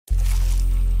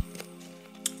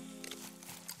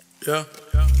Yeah.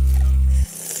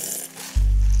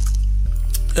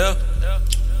 Yeah.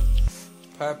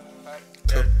 Pipe.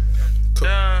 Cool.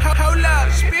 Hold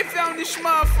up, Spiffy on this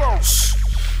smartphone.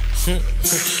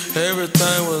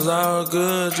 Everything was all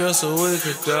good just a week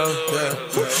ago. Yeah.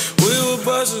 We were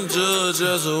busting judge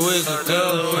just a week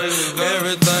ago.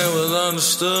 Everything was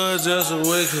understood just a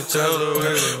week ago.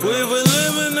 We were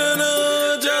living in the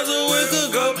hood just a week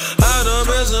ago. I done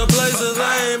been some places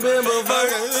I ain't been before.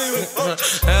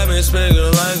 I been speaking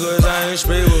language I ain't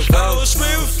speak before.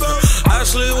 I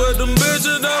sleep with them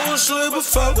bitches that was sleep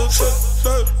before.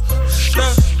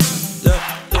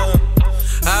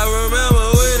 I remember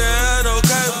we didn't have no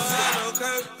cable,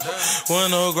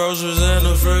 when no groceries in the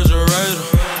refrigerator.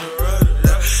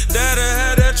 Daddy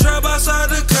had that trap outside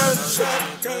the curtain,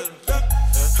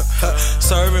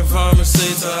 serving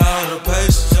pharmacy to all the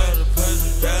patients.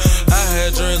 I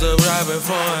had dreams of driving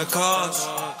foreign cars.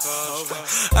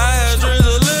 I had dreams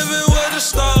of living with the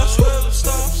stars.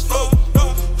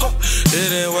 It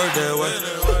didn't work that way.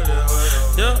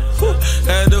 Yeah,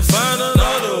 had to find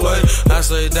another way. I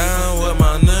stay down with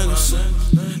my niggas.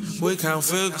 We count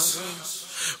figures.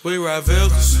 We ride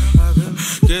vehicles.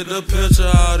 Get the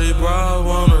picture, all these bras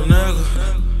want a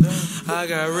nigga. I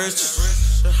got rich,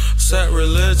 set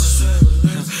religious.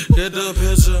 Get the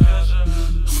picture.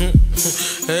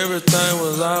 Everything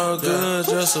was all good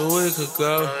just a week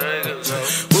ago.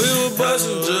 We were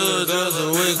busting judge just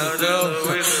a week ago.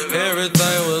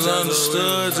 Everything was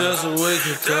understood just a week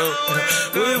ago.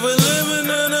 We were living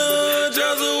in the hood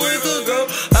just a week ago.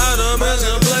 I done been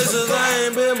some places I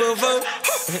ain't been before.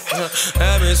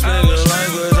 I been speaking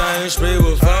language I ain't speak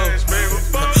before.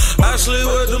 I sleep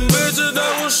with them bitches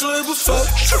that was sleep before.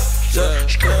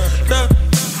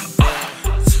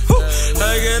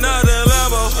 Hanging out that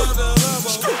Lambo.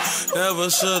 Never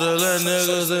shoulda let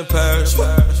niggas in Paris.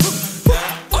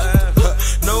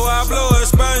 No, I blow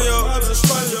Espanol.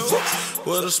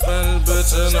 With a Spanish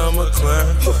bitch and I'm a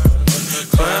clan.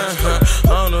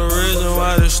 I'm the reason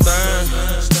why they stand,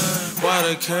 why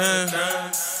they can.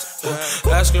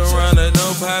 Ask around, they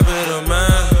don't pop it a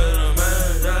man.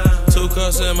 2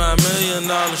 cups in my $1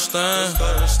 million stand.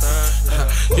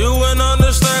 You wouldn't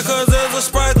understand cause there's a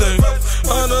Sprite thing.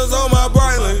 Hunters on my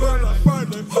Brightling.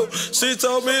 She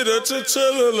told me that you're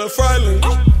chillin' look frightening.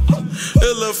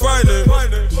 It look frightening.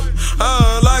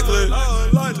 Unlikely.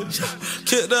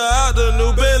 Kicked her out the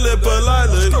new Bentley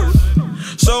politely.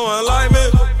 So unlike me.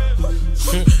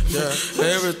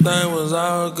 Everything was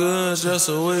all good just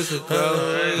a week ago.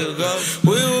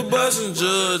 We were busting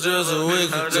judge just a week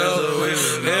ago.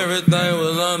 Everything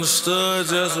was understood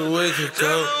just a week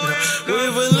ago. We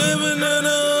were living in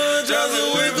the hood just a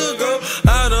week ago.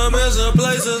 I done been some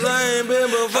places I ain't been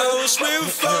before.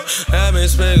 I been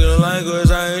speaking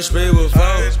language I ain't speak before.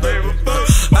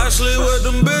 I sleep with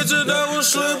them bitches that was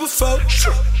sleep before.